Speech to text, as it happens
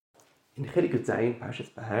In Chelik Yud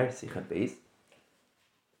Parshas Bahar, Sicha Beis,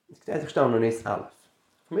 it's going to start on Eis Aleph.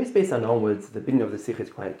 From Eis Beis and onwards, the beginning of the Sicha is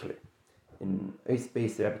quite clear. In Eis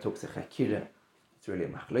Beis, the Rebbe talks about Chakira. It's really a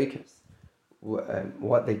machlokes.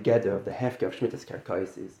 What they gather of the hefker of Shmitas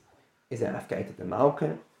Karkais is it Afgaita the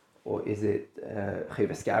Malka, or is it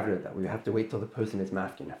Chivas Gavra that we have to wait till the person is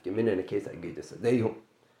Mafkin, Afgimina in a case like Gidus Adehu.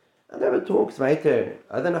 And the Rebbe talks weiter,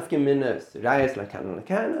 other Afgiminas, Rayas,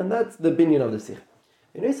 Lakan, and that's the binyan of the Sicha.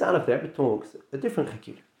 In Eis Aleph, the Rebbe talks a different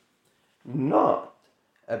Chakira. Not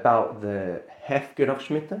about the hefker of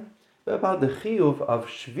Shmita, but about the chiyuv of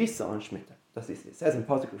Shvisa on Shmita. That's it says in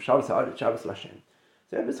Pasuk of Shabbos Ha'aretz, Shabbos Lashem.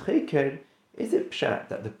 So Rebbe's Chayker, is it pshat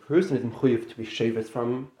that the person is mchuyev to be shavis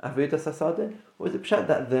from Avodas HaSadeh, or is it pshat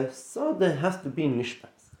that the Sadeh has to be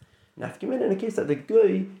nishpas? Nafkimin, in the case that the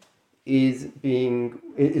guy is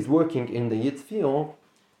working in the Yid's field,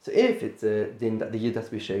 so if it's a din that the Yid has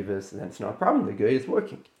to be shavis, then it's not a problem, the guy is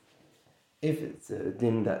working. If it's a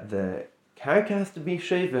din that the character has to be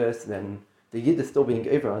shavis, then the Yid is still being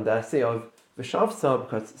over on the assay of V'shavsa,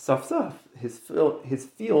 because Safsaf, his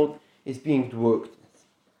field is being worked.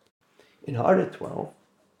 In Hara 12,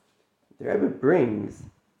 the Rebbe brings,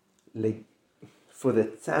 for the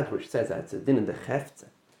tzad which says that it's a din in the chefza,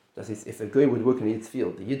 that is, if a guy would work in the Yid's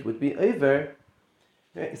field, the Yid would be over.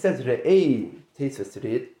 It says Re'ei Teisvas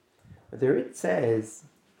Rid, but the Rid says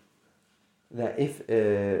that if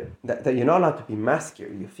that you're not allowed to be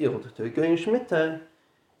maskir your field to a guy in Shemitah,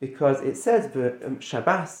 because it says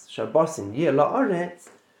Shabbos in Yeh La'aretz,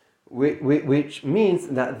 which means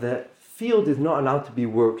that the field is not allowed to be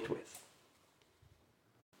worked with.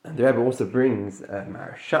 And the Rebbe also brings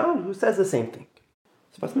Marshal, who says the same thing.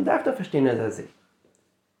 So was man darf da verstehen as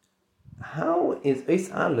how is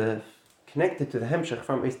Eis Aleph connected to the Hemshech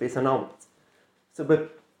from Eis Beis onwards? So,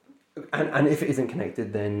 and if it isn't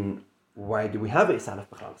connected, then why do we have Eis Aleph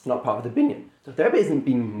B'chal? It's not part of the binyan. So the Rebbe isn't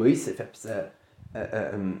being moisef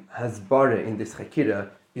hasbara in this chakira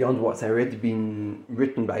beyond what's already been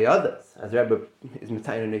written by others. As the Rebbe is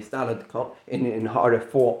metayin in Eis Aleph in Hara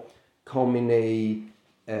 4, many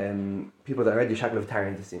people that are already shakal of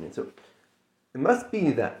Tarian to sin it. So it must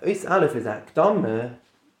be that Eis Aleph is akdama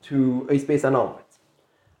to Eis Beis onwards,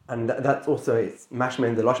 and that's also it's mashma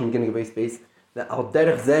in the lashon beginning of Eis Beis that al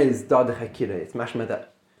derech zeh is da the chakira. It's mashma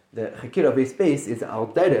that the chakira of Eis Beis is al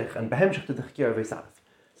derech and behemshach to the chakira of Eis Aleph.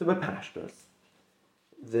 So we're pashtos.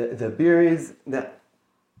 The beer is that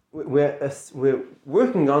we're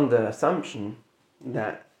working on the assumption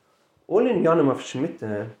that all in Yonim of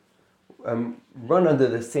Shemitah run under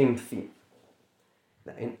the same theme.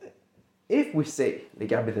 Now, if we say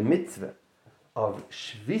legabe the mitzvah of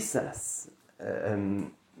shvisas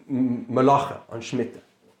malacha on Shemitah,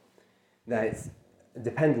 that it's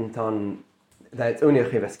dependent on that it's only a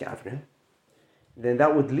chivas gavre, then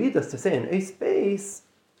that would lead us to say in Eis Beis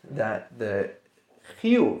that the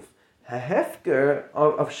chiyuv ha'hefker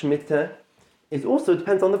of Shemitah is also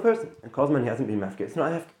depends on the person. And Kozman, he hasn't been mafker, it's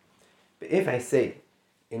not a hefker. But if I say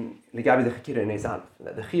in Ligabi the Chakira in Eis Aleph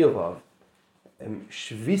that the chiyuv of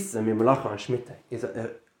shvisa mimalacha on Shemitah is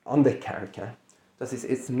on the character, that is,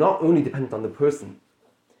 it's not only dependent on the person,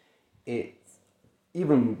 it's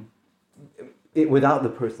even without the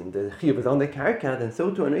person, the chiyuv is on the character, then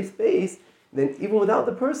so too in Eis Beis, then even without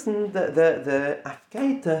the person, the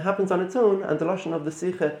afgaita happens on its own, and the lashon of the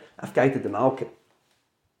sicha afgaita the malke.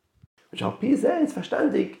 Which al pi zeh is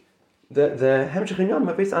verstandig, the hemshech in yom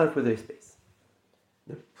Eis Aleph with Eis Beis.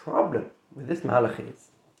 The problem with this malach is,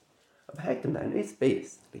 in Eis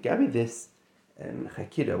Beis, legabi this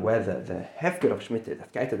chakira, whether the hefker of Shemitah is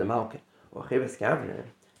afgaita the malke or chivas gavre,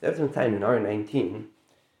 there's been time in R19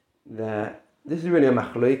 that this is really a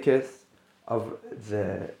machlokes of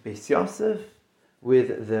the Beis Yosef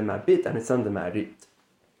with the Mabit and its son the Marit.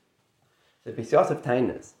 The Beis Yosef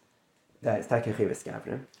tainas that it's like a chivas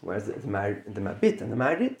gavre, whereas the Mabit and the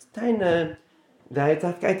Marit taina that it's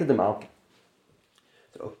afgaita the malke.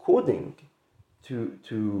 So according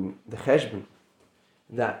to the cheshbon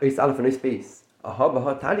that Eis Aleph and Eis Beis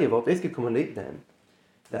aha talia what is gekommen late then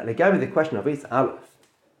that legabe the question of Eis Aleph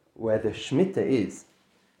where the Shemitah is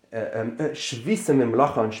shvisa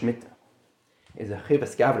mimlacha on Shemitah is a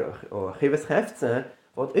chivas gavre or a chivas hefze,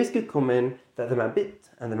 what is gekommen that the Mabit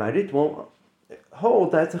and the Marit won't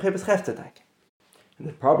hold that it's a chivas hefze take. And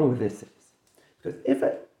the problem with this is because if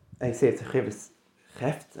I say it's a chivas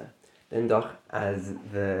hefze, then doch as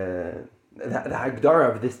the hagdara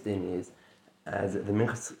of this thing is as the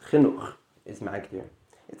Minchas Chinuch is magdir.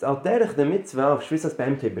 It's al derech the mitzvah of shvisas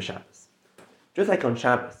behemtei b'Shabbos. Just like on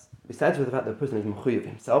Shabbos, besides for the fact that the person is mechuyev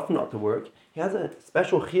himself not to work, he has a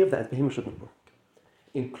special chiyuv that his behemah shouldn't work.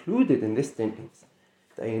 Included in this thing is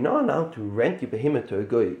that you're not allowed to rent your behemoth to a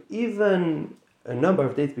goy, even a number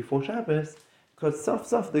of days before Shabbos, because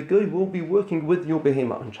the goy will be working with your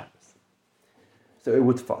behemoth on Shabbos. So it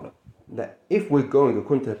would follow that if we're going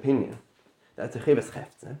according to the opinion that's a chivas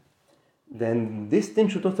chefze, then this thing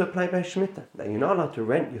should also apply by Shemitah, that you're not allowed to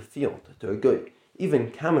rent your field to a goy, even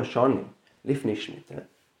kama shonim lifnei Shemitah,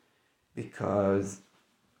 because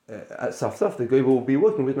at the goy will be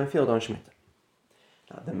working with my field on Shemitah.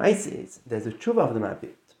 Now the mice is, there's a tshuva of the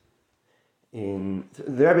Mabit.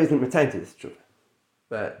 The Rebbe isn't metain to this tshuva,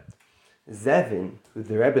 but Zevin, who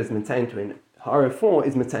the Rebbe is metain to in Hara 4,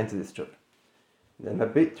 is metain to this tshuva. The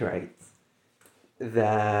Mabit writes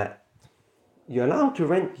that you're allowed to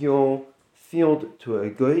rent your field to a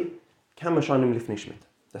goy kama shonim lifnei Shemitah.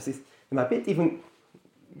 That is, the Mabit even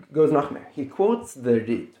goes nachmer. He quotes the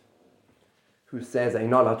Rid, who says that you're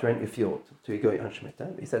not allowed to rent your field to a goy on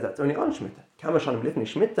Shemitah. He says that's only on Shemitah. Kama shonim lifnei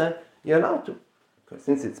Shemitah, you're allowed to. Because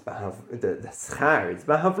since it's the schar is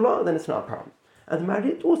bahavla, then it's not a problem. And the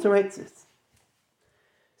Marit also writes this.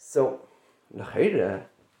 So, l'chayra,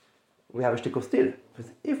 we have a shtickle still.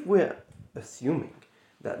 Because if we're assuming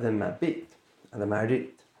that the Mabit and the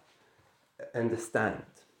Marit understand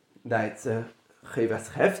that it's a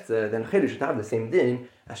chivas hefze, then l'chayra should have the same din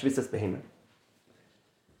as shvitzas behemoth.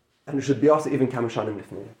 And it should be also even kama shonim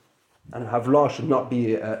lifnei. And havla should not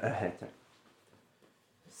be a heter.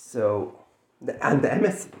 So, the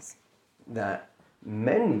emes is that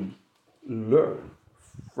many learn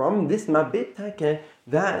from this Mabit take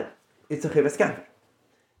that it's a chivas gavra.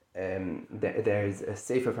 There's a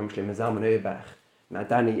sefer from Shlomo Zalman Auerbach,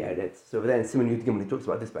 Madani Eretz. So over there in Simon Yud Gimel he talks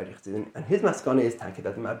about this by Richtzin, and his maskana is take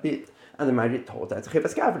that the Mabit and the Marit told that it's a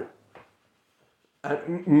chivas gavra.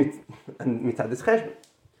 And mitzad this cheshbon.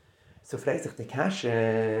 So vielleicht sich the cash,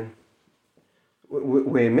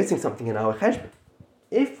 we're missing something in our cheshbon.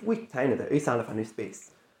 If we tell that Eis Aleph and Eis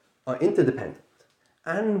Beis are interdependent,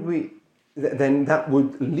 and then that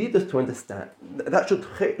would lead us to understand, that should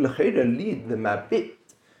lead the Mabit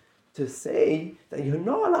to say that you're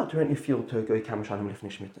not allowed to rent your field to a goy kama shonim lifnei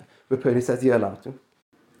Shemitah, where Peri says you're allowed to.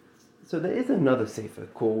 So there is another sefer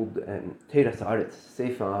called Teiras Haaretz,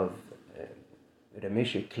 sefer of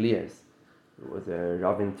Rameshe Kliers, who was a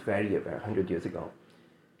Rav in Tveria about 100 years ago.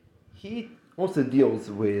 He also deals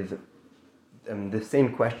with the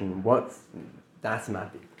same question, what's das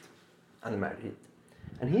Mabit and the Marit?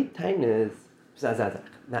 And he tainas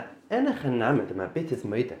that enechaname the Mabit is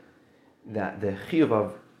moide that the chiyuv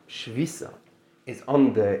of shvisa is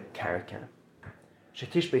on the karaka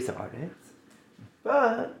shetish beis haaretz,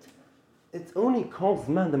 but it's only called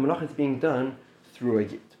man the malach is being done through a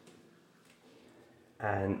yid.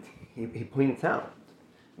 And he points out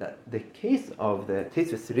that the case of the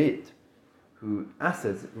Tosfos Rid, who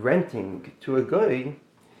asks renting to a goy,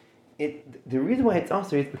 the reason why it's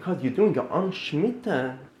also is because you're doing it on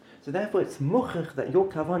Shemitah, so therefore it's muchach that your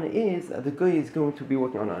kavanah is that the goy is going to be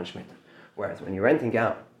working on Shemitah. Whereas when you're renting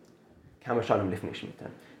out, kama shonim lifnei Shemitah,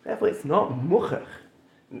 therefore it's not muchach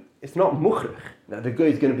that the goy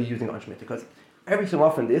is going to be using on Shemitah, because every so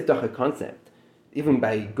often there is a concept, even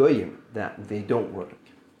by goyim, that they don't work.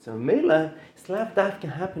 So Mela, it's lav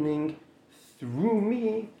dafka happening through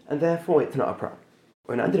me, and therefore it's not a problem.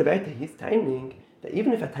 When Andre Berta, he's timing that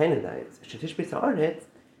even if a tiny dies, shetish beis haaretz,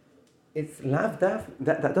 it's lav daf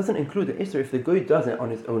that doesn't include the issur if the goy does it on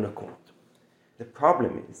his own accord. The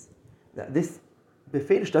problem is that this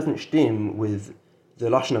befedish doesn't stem with the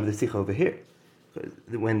lashon of the sikha over here. Because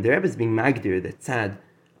when the Rebbe is being magdir, the tzad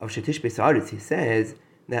of shetish beis haaretz, he says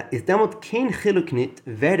that is damot kein chiluk nit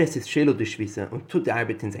veres is shelo de shvisa und tut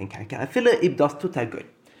arbeit in sein karka afile ib das tut a goy.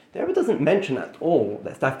 The Rebbe doesn't mention at all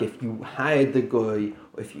that stuff if you hire the goy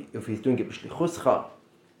or if he's doing it b'shlichuscha.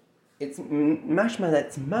 It's mashma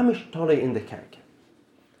that's mamish tole in the karka,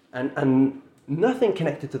 and nothing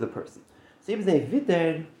connected to the person. So if they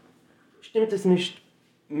vidder, stimmt es nicht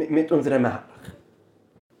mit unserem Mahalach.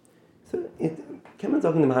 So kann man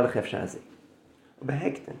sagen der Mahalach efshar sei. Aber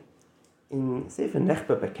hekten in Sefer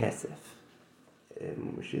Nechba Bekesef,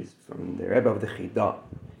 which is from the Rebbe of the Chida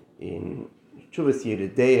in Chuvas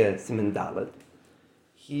Yeridea Siman Daled,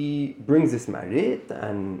 he brings this Marit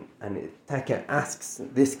and Taka asks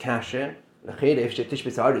this kasha,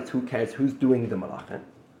 who cares who's doing the malacha,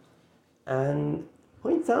 and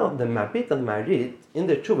points out the Mabit and Marit in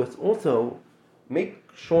the Chuvas also make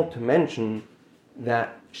sure to mention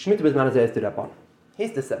that Shemitah with Manazeh is to Rabban.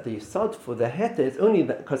 He's the set, the Yisod for the Heta is only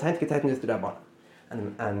because Heinz Keteten is to Rabban.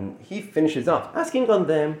 And he finishes off asking on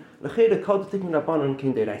them,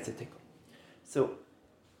 so,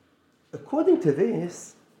 according to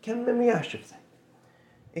this,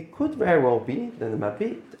 it could very well be that the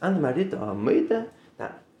Mabit and the Marit are moide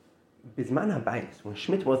that Bisman HaBayis, when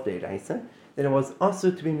Shmita was Deiraisa, then it was also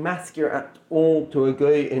to be masker at all to a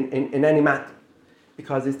guy in any matter.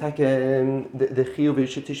 Because it's like the Chiyuv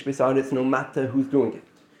Shetish Besaris, no matter who's doing it,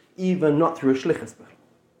 even not through a Shlichus.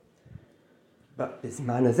 But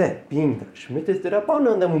Bisman Hazeh, being that Shmita is the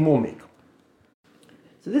Rabbanon, then we more make up.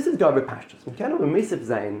 So this is Garber Pashtus. We cannot be Mesif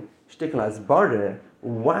Zayin, Shtikl as Barre,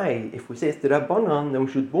 why, if we say it's the Rabbanon, then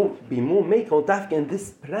we should be more make up Dafka in this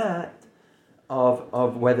prat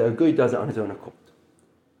of whether a guy does it on his own accord.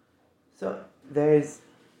 So there's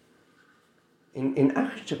in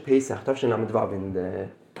Achshe Pesach, Tavshin Lamed Vav, in the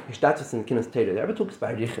Hishtatus and Kinos Teda, there ever talks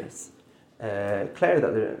about Riches. Clear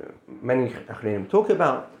that many Achrenim talk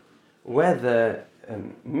about whether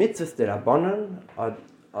mitzvahs the Rabbanon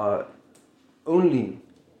are only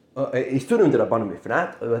Isturim the Rabbanon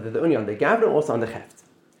Bifrat, or whether they're only on the Gavra or also on the Heft.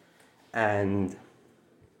 And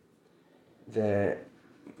the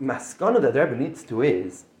Maskana that the Rebbe leads to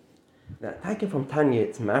is that taken from Tanya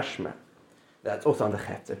it's mashma, that's also on the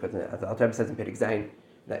Heft, because as the Rebbe says in Perek Zayin,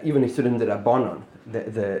 that even Isturim the Rabbanon,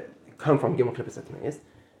 the come from Gimel Klippus Atmeis,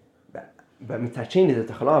 but mitachin is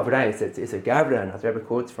the Chala of Reis, it's a Gavra, and as Rebbe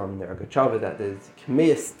quotes from the Rogatchover that there's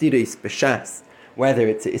Kmeis Tiris B'Shas, whether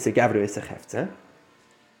it's a Gavra or it's a Heftzah.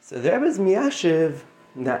 So the Rebbe is miyashiv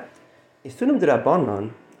that Isurim de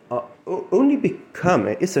Rabbanon only become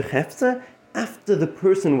a Isser Heftzah after the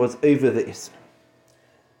person was over the Isser.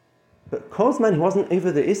 But because man he wasn't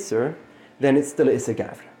over the Isser, then it's still a Isser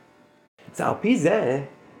Gavra. So al pi zeh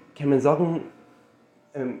kann man sagen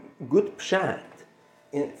good pshat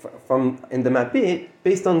in the Mabit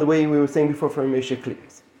based on the way we were saying before from Moshe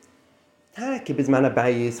Klippus. Tak Bisman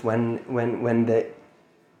HaBayis when the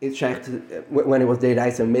it's when it was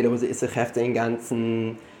Deiraisa made it was Isser Hefta in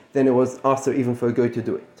Ganzen, then it was also even for a guy to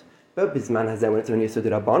do it. But Bisman Hazeh, when it's only Yisod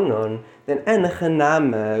Rabbanon, then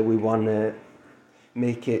Enechaname, we want to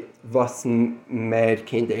make it was mer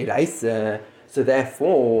kein Deiraisa. So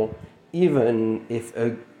therefore, even if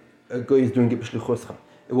a guy is doing it b'shlichuscha,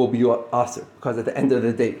 it will be your answer, because at the end of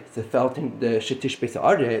the day, it's felt in the Shetish Beis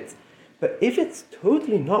Haaretz. But if it's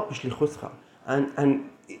totally not b'shlichuscha, and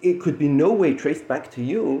it could be no way traced back to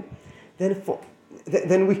you, then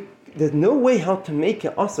there's no way how to make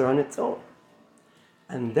it asr on its own.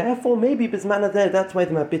 And therefore, maybe Bisman Hazeh, that's why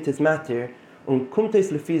the Mabit is matter,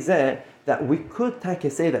 kumtes lefi zeh, that we could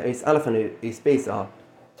say that Eis Aleph and Eis Beis are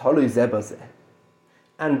Talui Zeh Bazeh.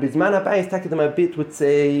 And Bisman HaBayis, the Mabit would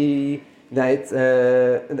say that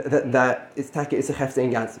it's taka is a hefse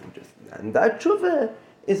in ganzen. And that tshuva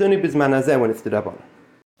is only Bisman Hazeh when it's the Rabbanon.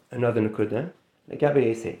 Another nekuda. The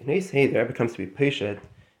Rebbe becomes to be patient,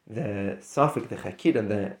 the Safik, the Chakira,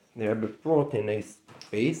 the Rebbe brought in his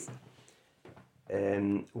face.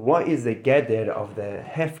 What is the geder of the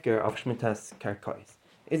hefker of Shmitas Karkois?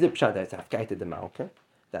 Is it pshat that it's afkaita the malka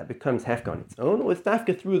that becomes hefker on its own, or is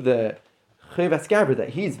it through the chayvas gabra that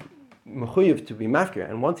he's mechuyev to be mafker,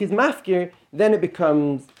 and once he's mafker, then it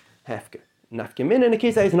becomes hefker. Nafker min in the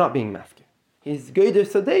case that he's not being mafker. He's geder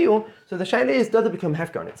sadeu, so the shaila is, does it become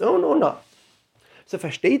hefker on its own or not? So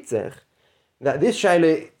versteht sich that this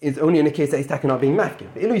shaila is only in a case that he's not being mafker.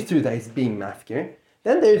 But it is true that he's being mafker,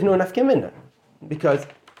 then there is no nafker minna. Because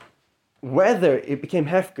whether it became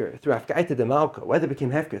hefker through afkaita de malka, whether it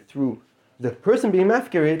became hefker through the person being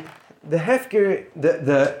mafker, the hefker,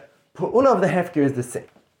 the pu'ula of the hefker is the same.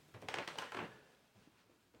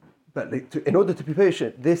 But in order to be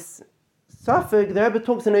patient, this suffix, the Rebbe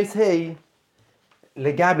talks in Eis Hey,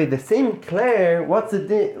 legabi, the same clear, what's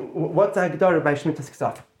Agdara by Shmitas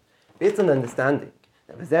Ksaf? Based on the understanding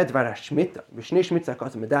that V'zeh Dvar HaShmita, V'shnei Shmitas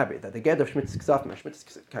HaKos Medaber, that the ged of Shmitas Ksaf and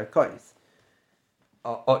Shmitas Karkois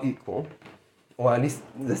are equal, or at least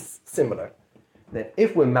similar. Then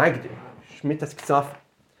if we're Magdir, Shmitas Ksaf,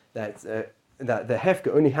 that the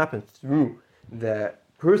Hefker only happens through the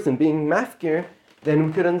person being Mafkir, then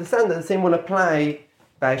we could understand that the same will apply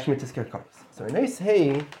by Shmitas Karkois. So in Eis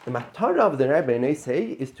Hey, the matara of the Rebbe in Eis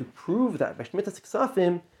Hey is to prove that by Shmitas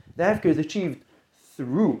Ksafim, the Hefker is achieved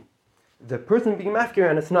through the person being Mafkir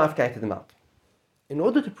and it's not Afkai to the Malk. In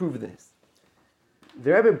order to prove this,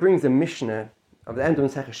 the Rebbe brings a Mishnah of the end of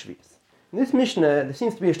Masechah Shvius. In this Mishnah, there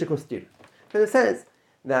seems to be a shtickle stir. Because it says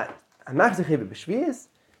that Amach Zechiv b'Shvius,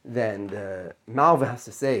 then the Malva has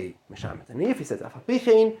to say Meshamet. And if he says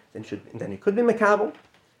Afapichin, then it could be Mekabel.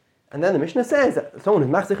 And then the Mishnah says that someone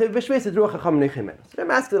who's Mach Zechiv b'Shvius is Ruach HaCham Nechimenu. So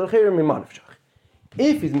they're asking the L'chir Mimanavshach.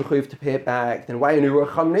 If he's Mechuyev to pay it back, then why only Ruach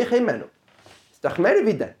HaCham Nechimenu? It's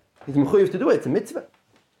Tachmerivid then. He's Mechuyev to do it, it's a mitzvah.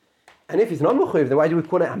 And if he's not Mechuyev, then why do we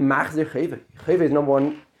call it a Mach Zechiv? Zechiv is number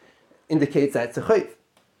one, indicates that it's a chayv.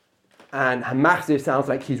 And hamachzir sounds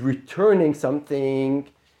like he's returning something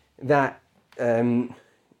that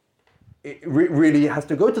it really has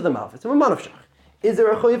to go to the malva. So Manavshach. Is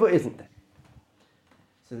there a choiv or isn't there?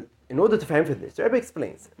 So in order to frame for this, the Rebbe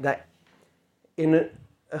explains that in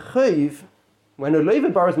a choiv, when a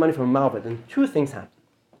loiva borrows money from a malva, then two things happen.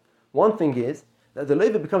 One thing is that the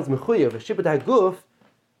loiva becomes mechuyev, a shibud haguf,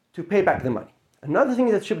 to pay back the money. Another thing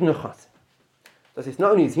is that shibud nechas. So it's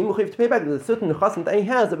not only is he mechuyev to pay back, there's a certain nechasim that he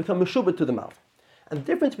has that become meshubad to the malva. And the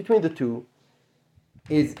difference between the two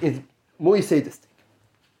is more yisedistic.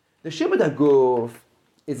 The shibud haguf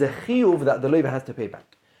is a chiyuv that the loiva has to pay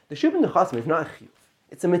back. The shibud nechasim is not a chiyuv.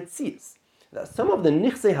 It's a metzias that some of the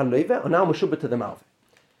nichsei haloiva are now meshubad to the malva.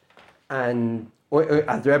 And or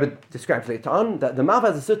as the Rebbe describes later on, that the malva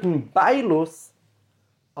has a certain bailos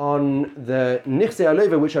on the nichsei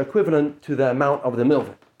haloiva which are equivalent to the amount of the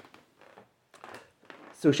milva.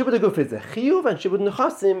 So shibud haguf is a chiyuv and shibud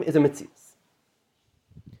nechasim is a metzias.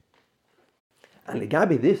 And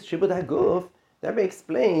legabi this shibud haguf, the Rebbe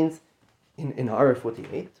explains in Ha'ara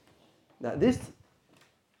 48 that this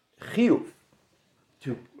chiyuv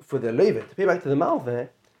for the loiva to pay back to the malva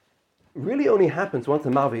really only happens once the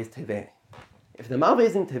malva is teveh. If the malva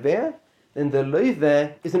isn't teveh, then the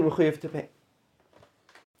loiva isn't mechuyev to pay.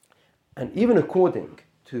 And even according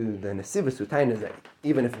to the Nesivos Utainazai,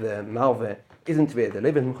 even if the malva isn't teveh, the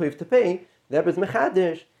loiva is mechuyev to pay, there is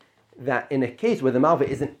mechadesh that in a case where the malva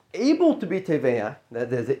isn't able to be teveh, that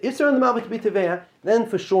there's an isser on the malva to be teveh, then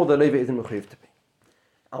for sure the loiva isn't mechuyev to pay.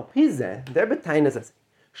 Al pizeh, there b'tainazai,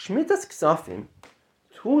 shmitas ksafim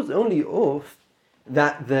tours only off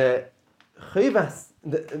that the chiyuv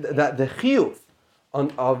on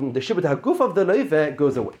the shibud haguf of the loiva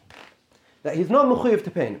goes away. That he's not mechuyev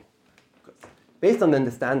to pay him. Based on the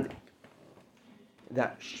understanding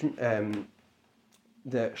that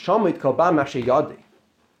the shamit kalba mashe yadi,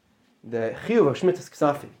 the chiyuv of shmitas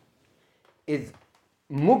ksafim, is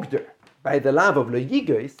mugder by the lav of lo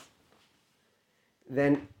yigos,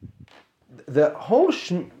 then the whole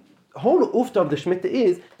ufta of the shmita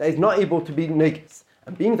is that he's not able to be negus.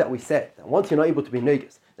 And being that we said that once you're not able to be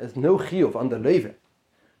negus, there's no chiyuv on the loiva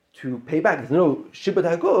to pay back, there's no shibud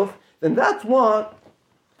haguf, then that's what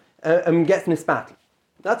gets nispat.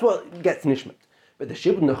 That's what gets nishmat. But the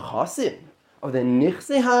shibud nechasim of the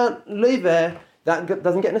nichsei ha-loiva, that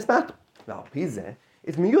doesn't get nispat. Now, pizeh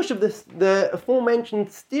is miyush of the aforementioned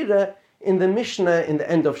stira in the Mishnah in the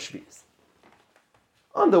end of Shvius.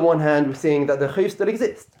 On the one hand, we're saying that the chayv still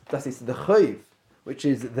exists. That is, the chayv, which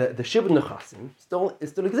is the shibud nechasim,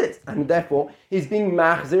 still exists, and therefore he's being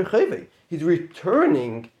machzer chayv. He's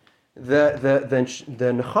returning the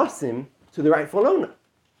nechasim to the rightful owner.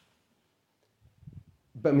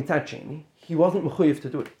 But mitzad sheni, he wasn't mechuyev to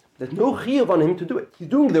do it. There's no chiyuv on him to do it. He's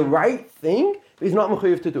doing the right thing, but he's not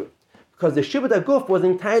mechuyev to do it because the shibud haguf was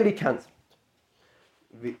entirely cancelled.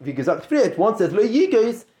 Wie gesagt früher, once there's lo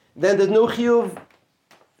yigos, then there's no chiyuv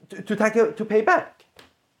to pay back.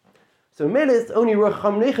 So Mele is only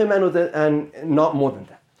Racham Nechem and not more than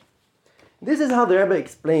that. This is how the Rebbe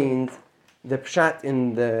explains the pshat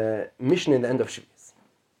in the Mishnah in the end of Shvius.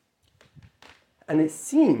 And it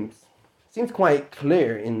seems quite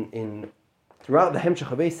clear in throughout the Hemshech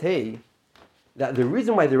Habeis Hey that the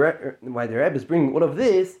reason why the Rebbe is bringing all of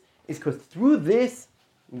this is because through this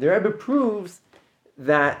the Rebbe proves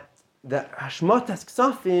that the Hashmatas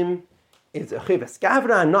Ksafim is a chivas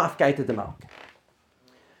gavra and not afkaita demalk.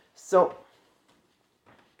 So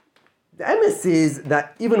the emes is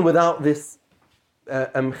that even without this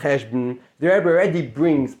cheshbon, the Rebbe already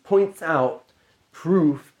points out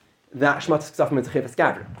proof that shmatas ksafim is a chivas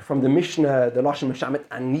gavra from the Mishnah, the lashon meshamet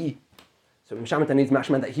ani. So meshamet ani is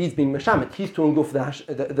mashman that he's being meshamet. He's to go for the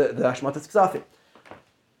shmatas ksafim.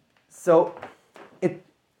 So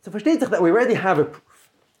versteht sich that we already have a proof,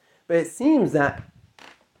 but it seems that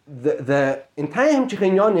the entire Hemshech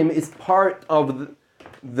Inyanim is part of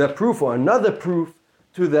the proof or another proof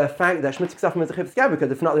to the fact that Shmitzvah Ksafim is a chivas gavra,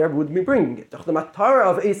 because if not, the Rebbe would be bringing it. The matara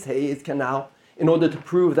of Eishei is canal in order to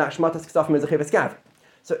prove that Shmatas Ksafim is a chivas gavra.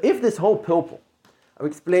 So if this whole pilpul of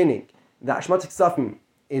explaining that Shmatas Ksafim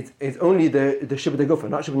is only the shibud haguf,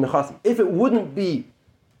 not shibud nechasim, if it wouldn't be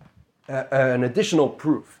an additional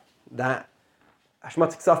proof that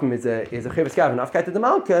Shmatas Ksafim is a chivas gavra and afkaita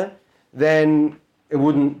demalka, then it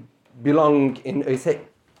wouldn't belong in Eisei.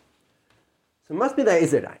 So it must be that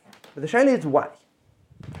is a raya. But the shaila is why.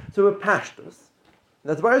 So with Pashtus,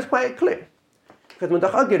 that's why it's quite clear. Because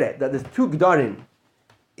Mudachagire, that there's two Gdarim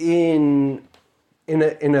in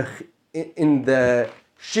the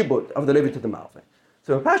Shibud of the Levi to the Malva.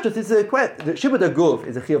 So in Pashtus, the Shibud Aguf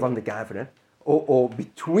is a Chiyav on the Gavra, or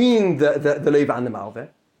between the Levi and the Malva.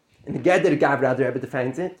 In the Geder Gavra, the Rebbe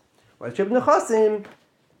defines it. While Shibud Nechasim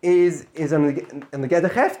is on the Geder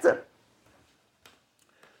Hefzer.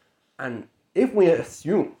 And if we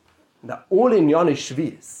assume that all in Yoni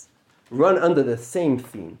Shvius run under the same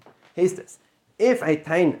theme, here's this. If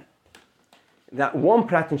Itain that one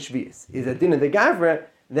prat in Shvius is a din of the Gavra,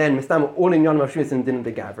 then Mistam all in Yoni Shvius and din of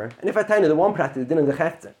the Gavra. And if Itain that the one prat is din of the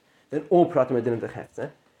Hefzer, then all pratim are din of the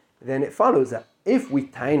Hefzer. Then it follows that if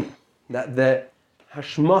wetain that the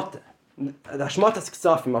Hashmata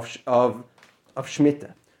Ksafim of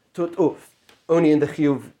Shemitah tut uf only in the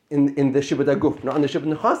chiyuv in the shibud aguf, not in the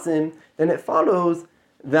shibud nechasim, then it follows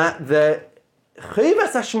that the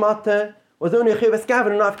chiyuvas hashmata was only a chiyuvas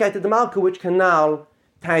gavin and not afkaita de malka, which canal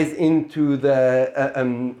ties into the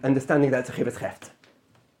understanding that it's a chiyuvas chefta.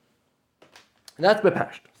 That's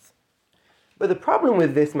bepashtus. But the problem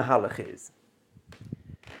with this mahalach is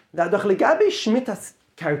that doch legabe shmitas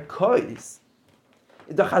karkois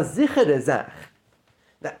doch a zichere zach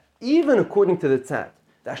that even according to the tzad,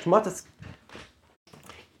 the Ashmatas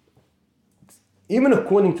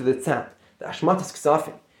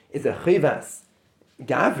Ksafim is a chivas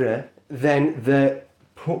gavre, then the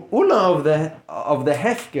pu'ula of the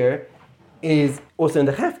hefker is also in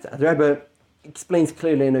the hefta. The Rebbe explains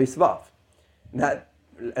clearly in Oisvav that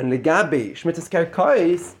and legabe shmitas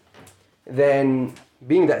karkois, then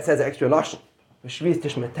being that it says extra lashon, shvius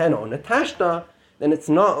tishmetena or natashta, then it's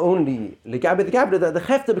not only legabe the gavre that the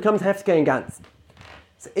hefta becomes hefker in gans.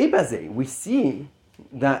 So Ebaze, we see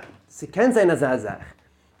that Siken Zayin Azazach,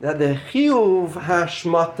 that the Chiyuv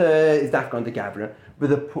Hashmata is dafka on the Gavra, but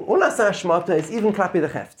the Pu'ulas Hashmata is even klapi the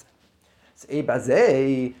Heft. So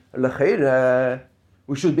Ebaze, L'cheira,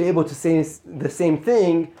 we should be able to say the same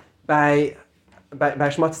thing by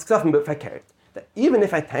Hashmatas Ksafim, but fakert. That even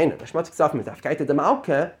if I taina, the Hashmatas Ksafim is afkaita de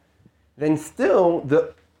Malka, then still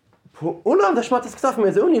the Pu'ula of the Hashmatas Ksafim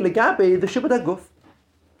is only legabe the Shibud HaGuf.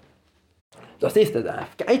 Das ist der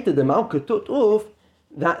Afkaita de Malka tut uf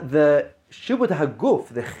that the Shibud HaGuf,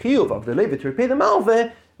 the Chiyuv of the Levi to repay the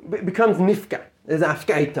Malve, becomes Nifka. There's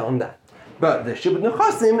Afkaita on that. But the Shibud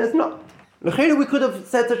Nechasim is not. L'cheira, we could have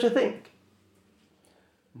said such a thing.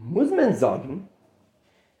 Muzmen sagen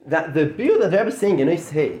that the bill that the Rebbe is saying in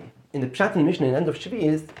Eishei, in the Pshat and Mishnah in the end of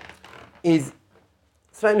Shvi is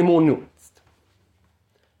slightly more nuanced.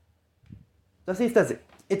 Das ist das.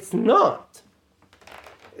 It's not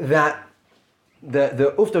that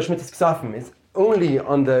the Ufta Shmitas Ksafim is only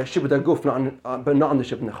on the Shibud HaGuf, but not on the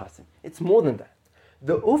Shibud Nechasim. It's more than that.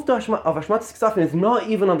 The Ufta of Shmitas Ksafim is not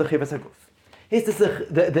even on the Chivas HaGuf. It's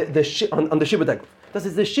on the Shibud HaGuf. That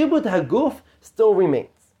is, the Shibud HaGuf still remains.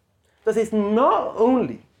 That is, not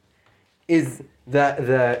only is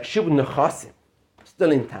the Shibud Nechasim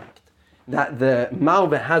still intact, that the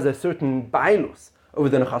Malve has a certain bailus over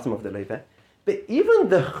the Nechasim of the Levi, but even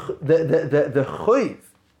the Choiv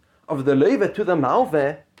of the Levi to the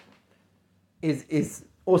Malve is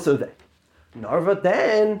also there. Narva,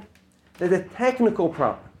 then there's a technical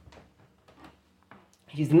problem.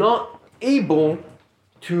 He's not able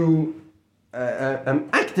to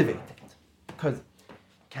activate it because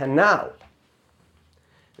canal.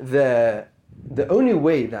 The only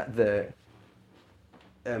way that the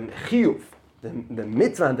chiyuv, the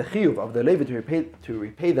mitzvah and the chiyuv of the Levi to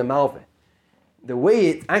repay the Malve, the way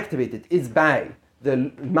it's activated is by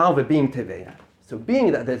the Malve being Teveya. So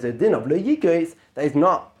being that there's a din of Le'yikos that is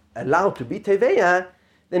not allowed to be Teveya,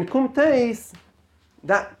 then kumteis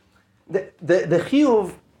that the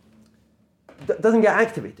chiyuv doesn't get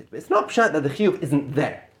activated. But it's not pshat that the chiyuv isn't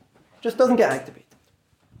there. It just doesn't get activated.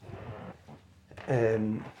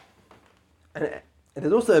 And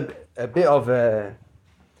there's also a bit of a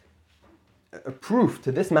proof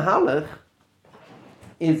to this mahalach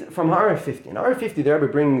is from Hara 50. In Hara 50, the Rebbe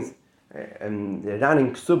brings the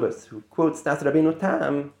Ranin Ksubas, who quotes Das Rabbeinu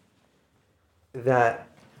Tam, that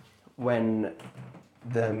when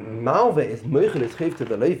the Malve is Meichel is Chiv to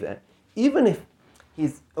the Levi, even if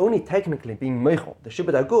he's only technically being Meichel, the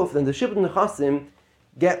Shibud HaGuf, then the Shibud Nechasim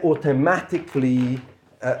get automatically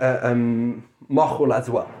Machul as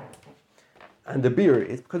well. And the beer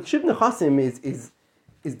is because Shibud Nechasim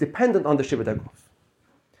is dependent on the Shibud HaGuf.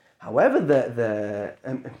 However, the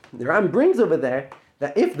Ram brings over there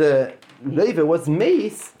that if the Levi was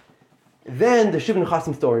mace, then the Shibud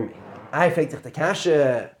Nechasim still remain. I fragt sich the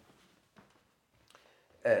Kasha.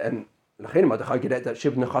 That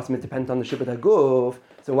Shibud Nechasim is dependent on the Shibud HaGuf.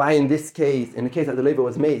 So why in this case, in the case that the Levi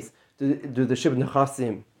was mace, do the Shibud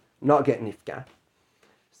Nechasim not get nifka?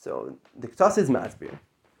 So the Ktas is masbir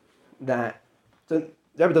that. So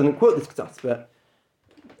the Rebbe doesn't quote this Ktas, but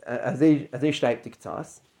as they schreibt the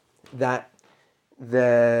Ktas, that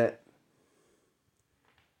the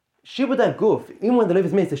Shibud HaGuf, even when the Levi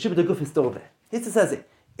is mace, the Shibud HaGuf is still there. This says it.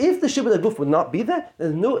 if the shibud aguf would not be there,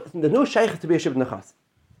 there's no shaykh to be a shibud nechas.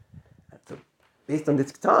 So, based on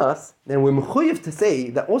this ktas, then we're mechuyev to say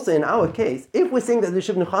that also in our case, if we're saying that the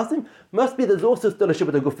shibud nechasim, must be there's also still a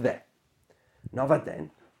shibud aguf there. Now what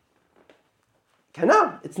then?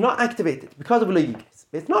 Now it's not activated because of a case.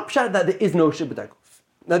 It's not pshat that there is no shibud aguf,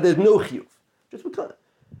 that there's no chiyuv, just because.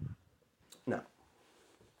 Now,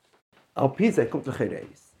 al pizah comes to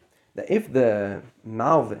that if the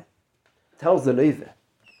malve tells the leive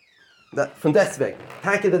that from deswegen,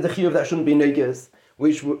 take that the chiyuv that shouldn't be negus,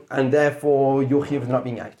 and therefore your chiyuv is not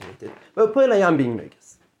being activated. But I am being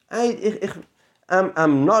negus.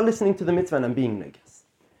 I'm not listening to the mitzvah and I'm being negus.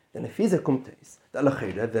 Then if he's a kumtes,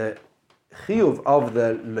 the chiyuv of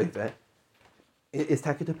the leive is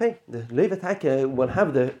take to pay. The leive take will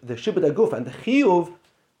have the shibud aguf and the chiyuv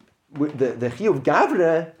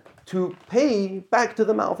gavre to pay back to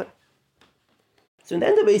the malve. So in the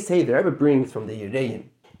end of the say, the Rebbe brings from the Yereim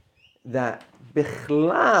that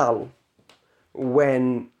Bichlal,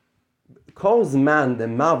 when calls man the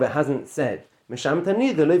malve hasn't said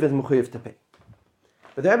Meshamtani, the leiv is mechuyev to pay.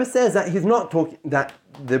 But the Rebbe says that he's not talking, that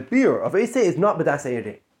the beer of Eisei is not B'das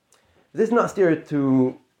Yereim. This is not steer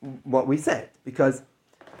to what we said, because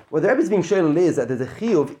what the Rebbe is being shown is that there's a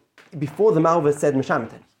chiyuv before the malve said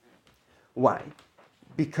Meshamtani. Why?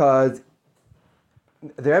 Because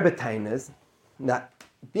the Rebbe tainas that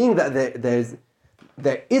being that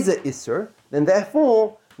there is a isur, then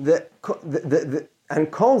therefore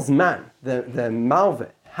and calls man the malve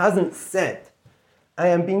hasn't said I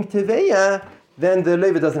am being teveya, then the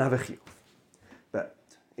leiva doesn't have a chiyuv. But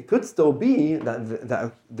it could still be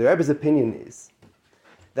that the Rebbe's opinion is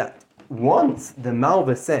that once the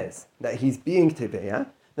malve says that he's being teveya,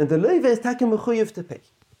 then the leiva is taking mechuyev to pay.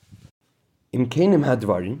 In Kenim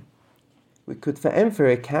Hadvarim, we could for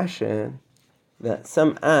a kasha that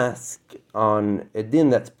some ask on a din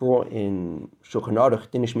that's brought in Shulchan Aruch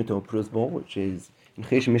Din Shmita Prusbol, which is in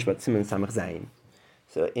Chesh Mishpat Siman Samach Zayin.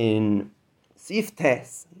 So in Sif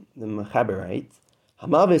Tes, the Mechaber writes,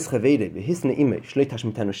 Hamaves Chavede v'hisne imei shloi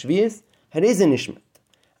tashmitanu shvius, hareze nishmat.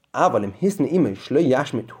 Aval im hisne imei shloi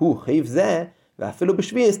yashmit hu chayiv zeh, v'afilu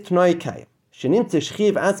b'shvius t'noi kayim. Shenimtze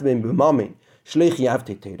shchiv atzbein b'mamin shloi chiyav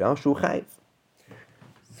te'teira shu chayiv.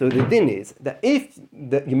 So the din is that if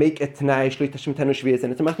you make a t'nai shloi tashmitanu shvius,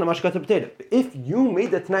 and it's a machna mashkat b'teira, if you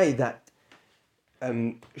made a t'nai that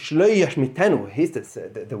shloi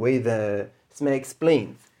yashmitanu, the way the Smei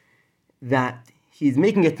explains, that he's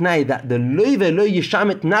making a t'nai that the loive lo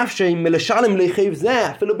yishamet nafshei meleshalem leichev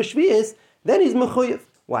zeh afilu b'shvius, then he's mechuyev.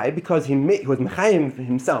 Why? Because he was mechayev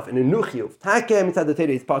himself in a new chiyuv. Take mitzad the Torah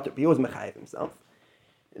is potter, he was mechayev himself.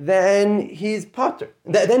 Then he's potter.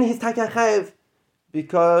 Then he's take chayev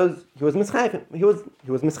because he was mischayev. He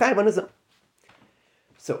was mischayev on his own.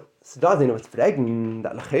 So does what's fragen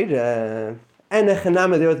that lachera and a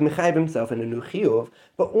chaname there was mechayev himself in a new chiyuv,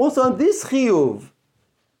 but also on this chiyuv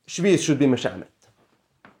shvius should be meshamet.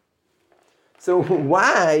 So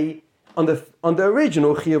why on the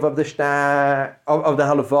original chiyuv of the shtar of the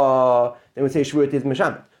halava they would say shvuot is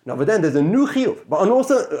meshamet? Now, but then there's a new chiyuv, but and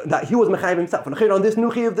also that he was mechayev himself. And on this new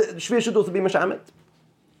chiyuv, the shvuot should also be meshamet.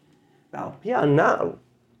 Now, now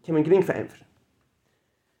came in gering verämpfen.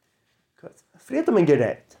 Because freedom and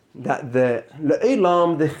geret that the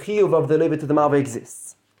le'elam the chiyuv of the leiva to the malva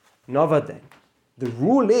exists. Now, but then the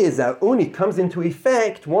rule is that only comes into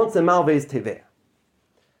effect once the malva is teveya.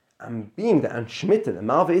 And being that on Shemitah the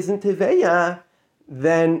malva isn't teveya,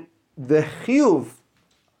 then the chiyuv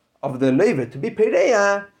of the leiva to be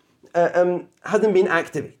pereya hasn't been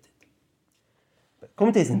activated. But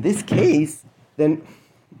commentators in this case, then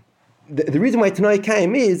the reason why Tanai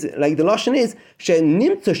Kaim is like the lashon is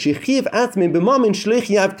she'nimtza shechiv atzmin b'mamin shlich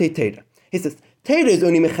yav te'teira. He says teira is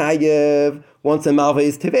only mechayev once a malva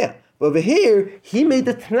is teveya. Over here, he made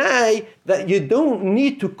a t'nai that you don't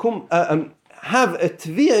need to come have a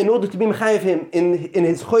tviyah in order to be mechayev him in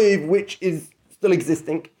his choyev, which is still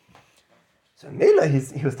existing. So Mela,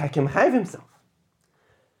 he was taking mechayev himself.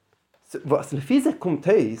 So what lefiza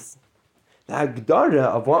kumteis, the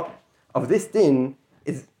hagdara of this din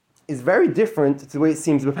is very different to the way it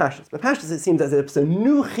seems with Pashas. But Pashas it seems as if it's a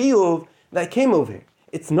new chiyuv that came over here.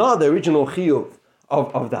 It's not the original chiyuv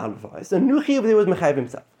of the halva. It's a new chiyuv that was mechayev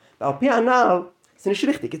himself. Now, it's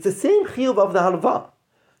the same chiyuv of the halva.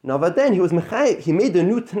 Now, but then he was mechayev. He made a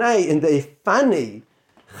new t'nai in the ifane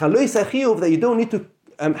chalois chiyuv that you don't need to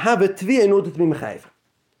have a tviyah in order to be mechayev.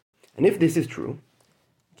 And if this is true,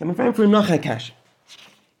 come from Nachai Kasha.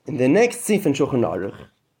 In the next sif in Shulchan Aruch,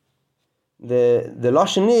 the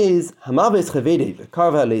lashon is hamaves chavede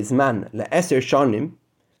v'karva leizman le'eser shanim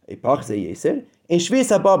epach ze yeser in shvis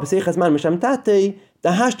haba b'seichas man meshamtatei the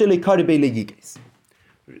hashtag karibe leyiges,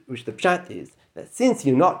 which the pshat is that since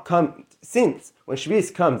when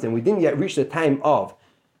Shvius comes and we didn't yet reach the time of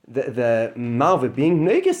the malva being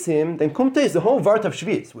negesim, then kumta is the whole vart of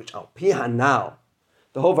Shvius, which al piha now,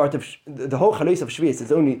 the whole chalais of Shvius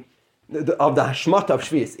is only of the hashmata of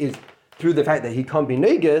Shvius is through the fact that he can't be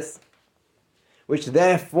neges, which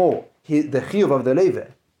therefore the chiyuv of the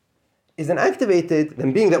leva isn't activated.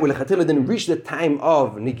 Then being that Lechatila didn't reach the time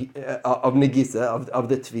of negisa of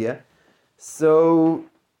the tviyah, so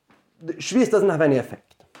the Shvius doesn't have any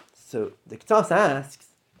effect. So the Ktas asks,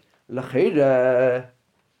 L'cheira,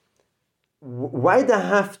 why do I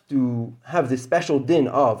have to have this special din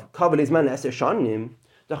of Kabbalah Zman Eser Shanim?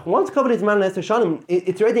 Once Kabbalah Zman Eser Shanim,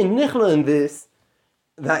 it's already nichla in this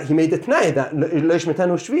that he made the t'nai that Leish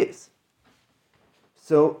Metanu Shvius.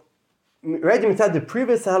 So already inside the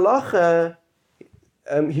previous halacha,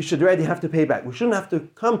 he should already have to pay back. We shouldn't have to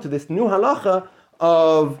come to this new halacha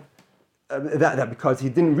of that because he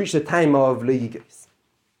didn't reach the time of leigis.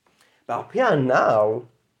 But now,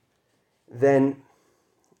 then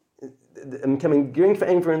I'm going for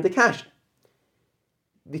aim for in the cash,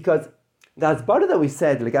 because the asbara that we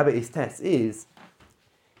said legabe is test is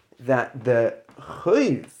that the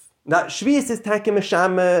chayv that Shvius is taking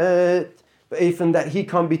meshamet, but even that he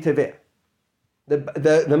can't be teveh.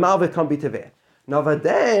 The malva can't be teveh. Now, but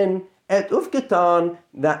then et ufketan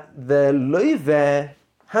that the loive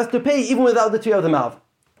has to pay even without the tree of the malva.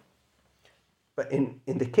 But in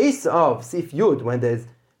the case of Sif Yud, when there's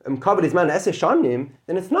Kabbalah Zman Eser Shanim,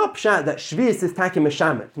 then it's not pshat that Shvius is taking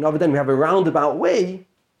meshamet. Now, but then we have a roundabout way.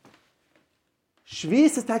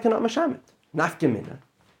 Shvius is taking not meshamet. Nafkemina.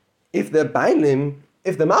 If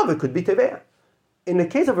the malva could be teveh. In the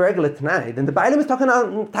case of a regular Tanai, then the Bailim is taking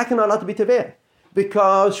not allowed to be teveh.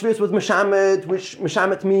 Because Shvius was meshamet, which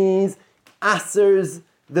meshamet means asers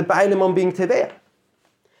the Bailim on being teveh.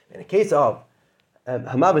 In the case of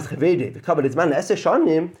Hamavis Chavedi, the Kabbalah Zman Eser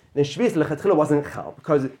Shanim, then Shvius Lechatchila wasn't chal,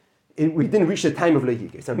 because we didn't reach the time of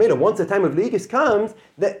Leigis. So once the time of Leigis comes,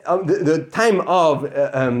 the time of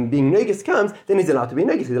being Neigis comes, then he's allowed to be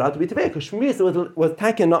Neigis, he's allowed to be teveh, because Shvius was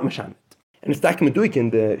taken, not meshamet. And it's taken meduik in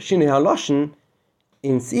the Shinei HaLoshen,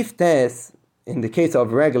 in Sif Tes, in the case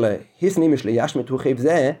of regular his nimish leyashmet hu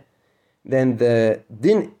chayv, then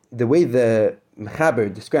the way the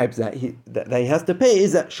Mechaber describes that he has to pay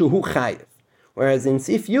is that shuhu chayv. Whereas in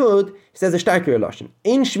Sif Yud, he says a starker lashon.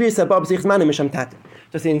 In Shvius abab sich zmanim meshamtatim.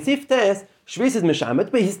 So in Sif Tes, Shvius is meshamet,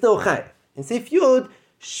 but he's still chayv. In Sif Yud,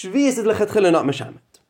 Shvius is lechatchila not meshamet.